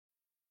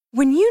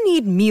When you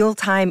need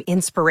mealtime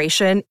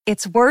inspiration,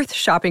 it's worth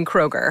shopping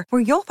Kroger,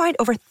 where you'll find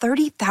over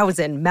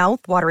 30,000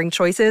 mouth-watering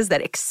choices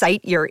that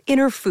excite your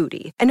inner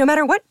foodie. And no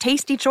matter what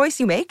tasty choice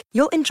you make,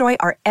 you'll enjoy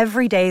our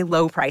everyday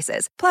low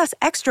prices, plus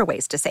extra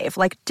ways to save,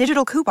 like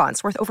digital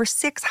coupons worth over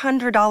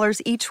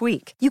 $600 each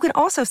week. You can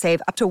also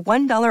save up to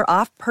 $1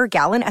 off per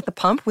gallon at the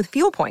pump with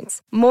fuel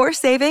points. More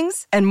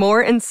savings and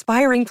more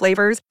inspiring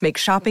flavors make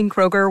shopping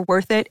Kroger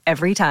worth it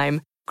every time.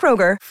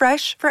 Kroger,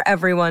 fresh for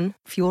everyone.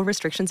 Fuel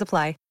restrictions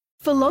apply.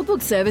 For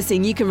logbook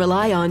servicing you can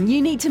rely on,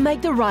 you need to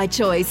make the right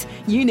choice.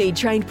 You need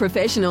trained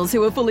professionals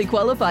who are fully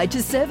qualified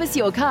to service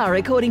your car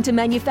according to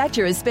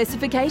manufacturer's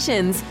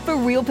specifications. For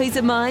real peace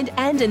of mind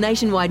and a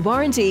nationwide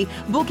warranty,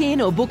 book in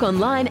or book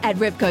online at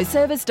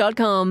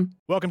repcoservice.com.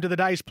 Welcome to the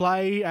day's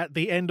play at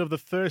the end of the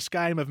first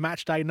game of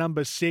match day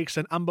number 6.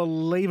 An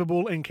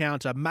unbelievable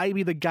encounter,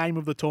 maybe the game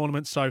of the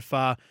tournament so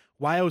far.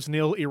 Wales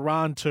 0,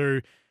 Iran 2.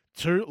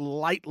 Two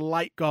late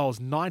goals,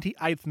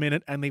 98th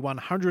minute and the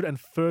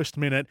 101st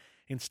minute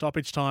in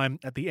stoppage time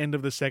at the end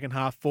of the second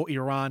half for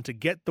Iran to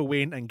get the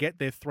win and get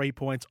their 3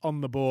 points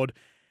on the board.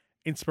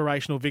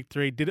 Inspirational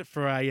victory. Did it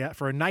for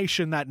a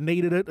nation that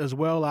needed it as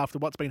well after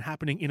what's been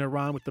happening in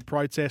Iran with the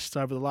protests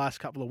over the last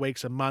couple of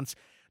weeks and months.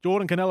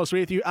 Jordan Canellis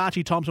with you.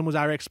 Archie Thompson was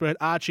our expert.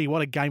 Archie,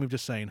 what a game we've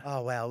just seen.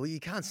 Oh, wow. Well, you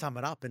can't sum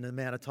it up in the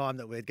amount of time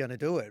that we're going to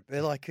do it.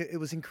 But, it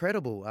was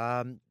incredible.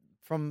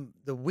 From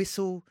the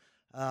whistle,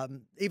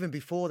 even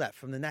before that,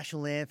 from the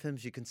national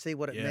anthems, you can see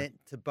what it meant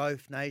to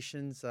both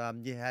nations.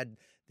 You had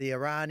the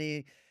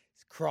Irani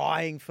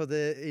crying for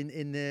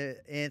in the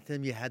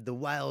anthem. You had the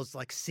Wales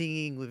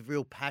singing with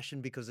real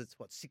passion because it's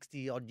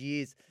 60 odd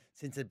years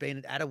since they'd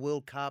been at a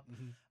World Cup.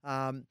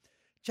 Mm-hmm.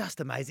 Just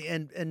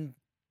amazing. And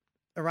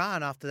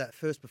Iran, after that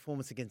first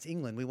performance against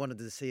England, we wanted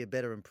to see a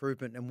better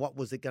improvement. And what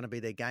was it going to be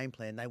their game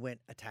plan? They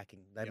went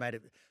attacking. They made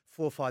it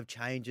 4 or 5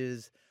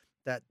 changes.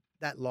 That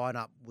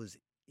lineup was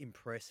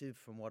impressive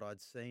from what I'd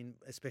seen,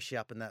 especially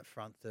up in that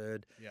front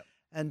third. Yep.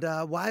 And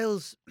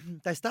Wales,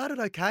 they started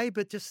okay,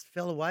 but just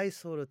fell away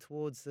sort of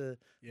towards the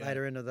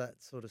later end of that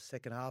sort of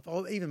second half,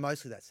 or even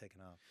mostly that second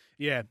half.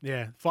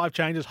 Yeah. 5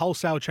 changes,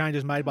 wholesale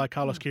changes made by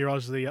Carlos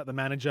Queiroz, the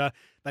manager.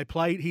 They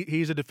played,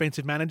 he's a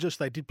defensive manager,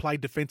 so they did play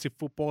defensive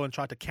football and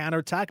tried to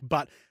counter-attack,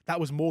 but that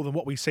was more than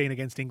what we've seen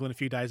against England a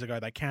few days ago.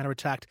 They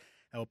counter-attacked,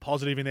 they were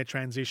positive in their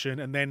transition,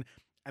 and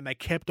they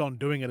kept on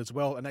doing it as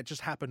well, and that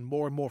just happened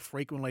more and more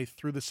frequently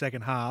through the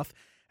second half,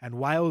 and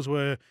Wales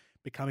were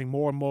becoming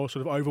more and more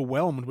sort of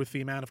overwhelmed with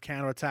the amount of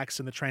counterattacks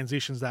and the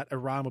transitions that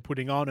Iran were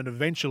putting on. And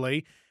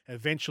eventually,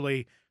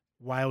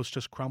 Wales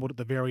just crumbled at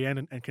the very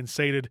end and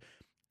conceded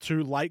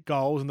 2 late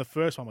goals. And the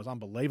first one was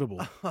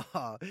unbelievable.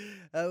 It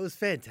was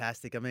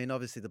fantastic. I mean,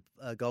 obviously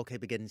the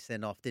goalkeeper getting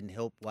sent off didn't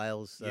help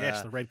Wales.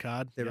 Yes, the red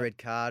card. Red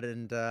card.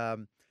 And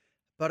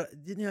but,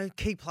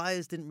 key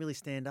players didn't really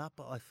stand up,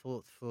 I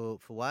thought, for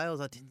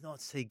Wales. I did not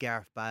see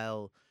Gareth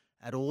Bale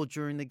at all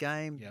during the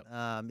game.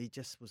 Yep. He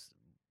just was...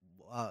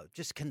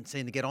 just couldn't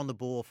seem to get on the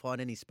ball or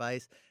find any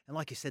space. And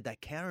like you said, that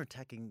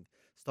counter-attacking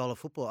style of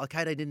football,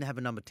 okay, they didn't have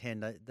a number 10.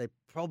 They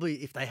probably,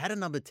 if they had a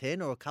number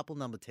 10 or a couple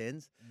number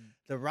 10s,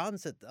 the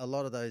runs that a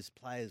lot of those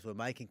players were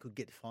making could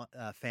get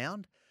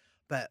found.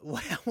 But wow,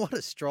 what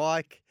a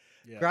strike.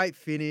 Yeah. Great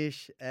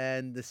finish.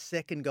 And the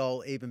second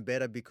goal even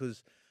better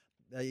because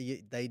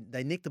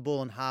they nicked the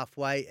ball on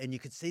halfway and you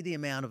could see the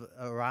amount of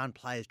Iran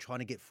players trying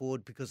to get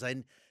forward because they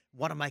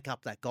want to make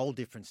up that goal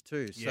difference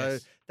too. So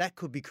that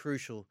could be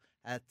crucial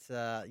at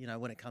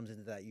when it comes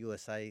into that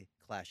USA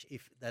clash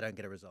if they don't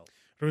get a result.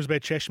 Ruzbek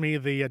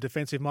Cheshmi, the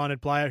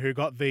defensive-minded player who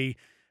got the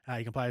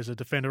he can play as a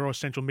defender or a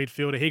central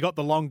midfielder. He got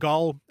the long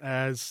goal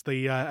as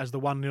the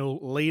 1-0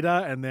 leader,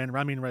 and then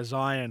Ramin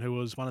Rezaeian, who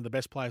was one of the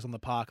best players on the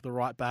park, the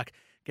right back,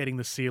 getting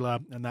the sealer,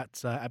 and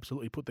that's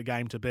absolutely put the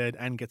game to bed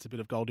and gets a bit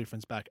of goal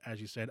difference back,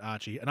 as you said,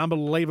 Archie. An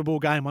unbelievable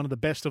game, one of the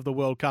best of the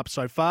World Cup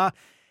so far.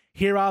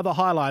 Here are the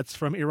highlights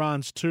from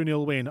Iran's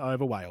 2-0 win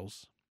over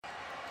Wales.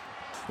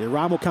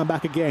 Iran will come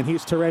back again.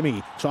 Here's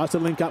Taremi. Tries to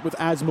link up with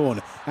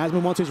Azmoun.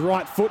 Azmoun wants his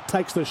right foot,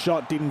 takes the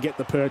shot, didn't get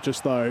the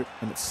purchase though,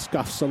 and it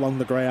scuffs along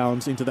the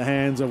grounds into the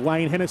hands of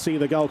Wayne Hennessy,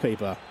 the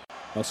goalkeeper.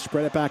 They'll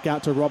spread it back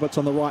out to Roberts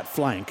on the right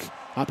flank.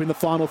 Up in the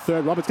final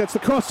third, Roberts gets the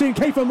cross in.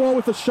 Kiefer Moore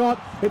with the shot.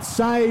 It's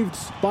saved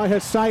by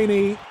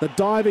Hosseini. The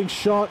diving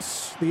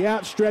shots, the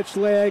outstretched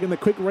leg and the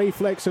quick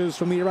reflexes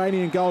from the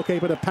Iranian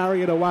goalkeeper to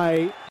parry it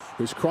away.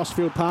 His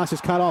crossfield pass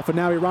is cut off, and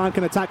now Iran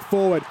can attack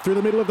forward. Through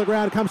the middle of the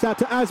ground, comes out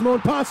to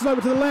Azmoun, passes over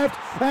to the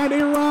left, and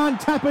Iran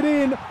tap it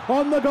in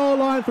on the goal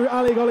line through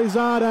Ali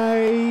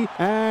Golizadeh.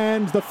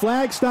 And the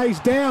flag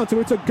stays down, so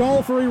it's a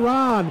goal for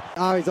Iran.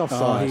 Oh, he's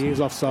offside. Oh, he is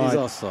offside. He's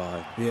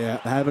offside. Yeah,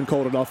 they haven't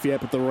called it off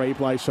yet, but the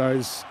replay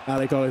shows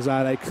Ali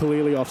Golizadeh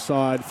clearly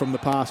offside from the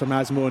pass from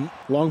Azmoun.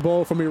 Long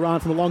ball from Iran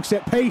from a long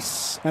set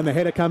piece, and the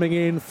header coming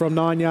in from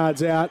 9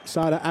 yards out.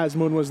 Sada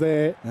Azmoun was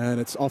there,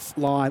 and it's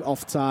offline,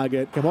 off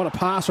target. And what a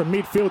pass from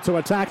midfield to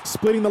attack,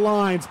 splitting the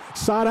lines.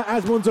 Sada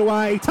Asmun's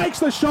away, takes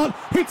the shot,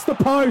 hits the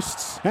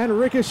posts, and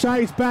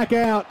ricochets back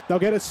out. They'll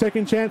get a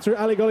second chance through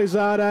Ali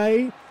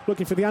Golizade.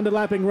 Looking for the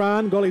underlapping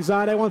run.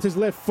 Golizade wants his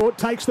left foot,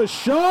 takes the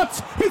shot,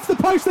 hits the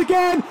post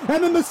again,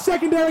 and then the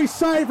secondary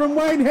save from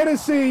Wayne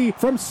Hennessy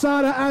from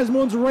Sada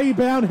Asmun's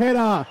rebound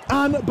header.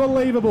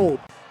 Unbelievable.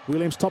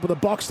 Williams, top of the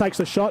box, takes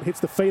the shot, hits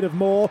the feet of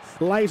Moore,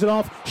 lays it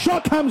off,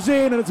 shot comes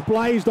in, and it's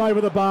blazed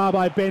over the bar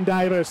by Ben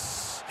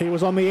Davis. He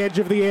was on the edge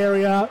of the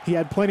area, he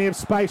had plenty of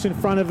space in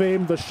front of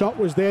him, the shot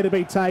was there to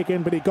be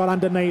taken, but he got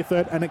underneath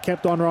it, and it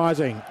kept on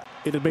rising.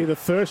 It'd be the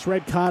first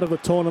red card of the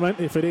tournament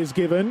if it is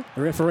given.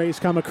 The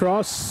referee's come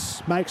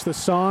across, makes the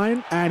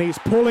sign, and he's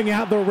pulling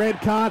out the red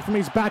card from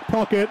his back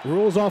pocket,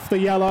 rules off the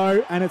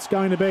yellow, and it's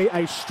going to be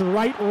a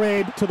straight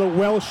red to the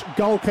Welsh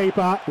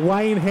goalkeeper,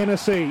 Wayne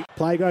Hennessy.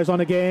 Play goes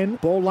on again,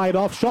 ball laid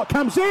off, shot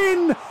comes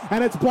in,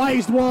 and it's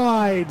blazed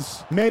wide.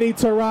 Mehdi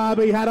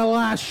Tarabi had a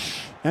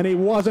lash, and he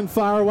wasn't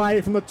far away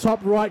from the top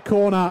right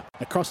corner.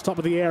 Across top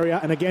of the area,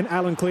 and again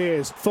Alan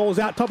clears. Falls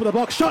out top of the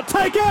box, shot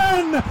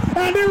taken!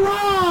 And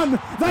Iran,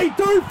 they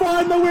do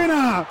find the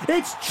winner!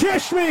 It's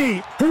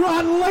Cheshmi who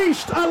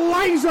unleashed a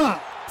laser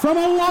from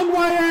a long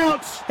way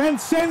out and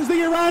sends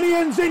the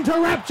Iranians into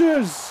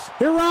raptures.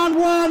 Iran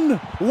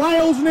 1,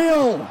 Wales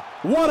 0.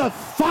 What a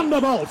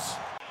thunderbolt!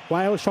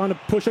 Wales trying to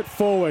push it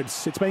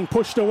forwards. It's being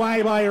pushed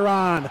away by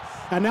Iran.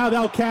 And now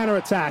they'll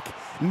counter-attack.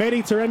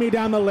 Mehdi Taremi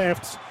down the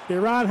left.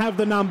 Iran have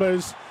the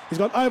numbers. He's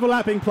got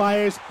overlapping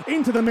players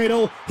into the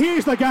middle.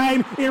 Here's the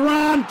game.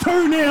 Iran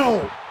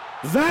 2-0.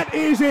 That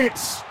is it.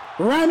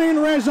 Ramin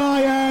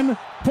Rezaian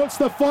puts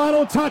the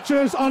final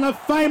touches on a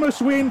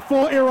famous win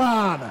for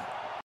Iran.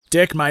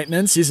 Deck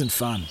maintenance isn't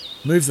fun.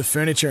 Move the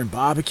furniture and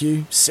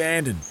barbecue,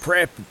 sand and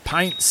prep,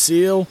 paint,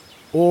 seal,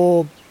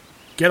 or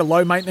get a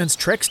low-maintenance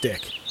Trex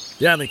deck.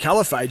 The only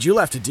colour fade you'll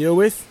have to deal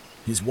with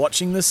is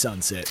watching the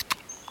sunset.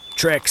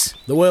 Trex,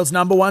 the world's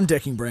 #1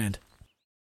 decking brand.